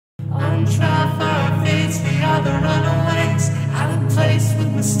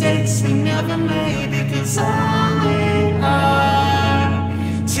mistakes we never made, because all we are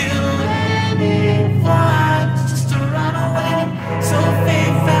to anyone is just a runaway. So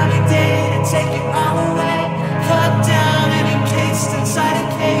fate found a day to take it all away, cut down and encased inside a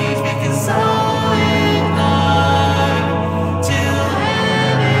cage, because all we are to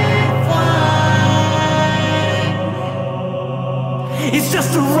anyone is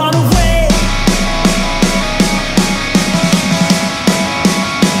just a runaway.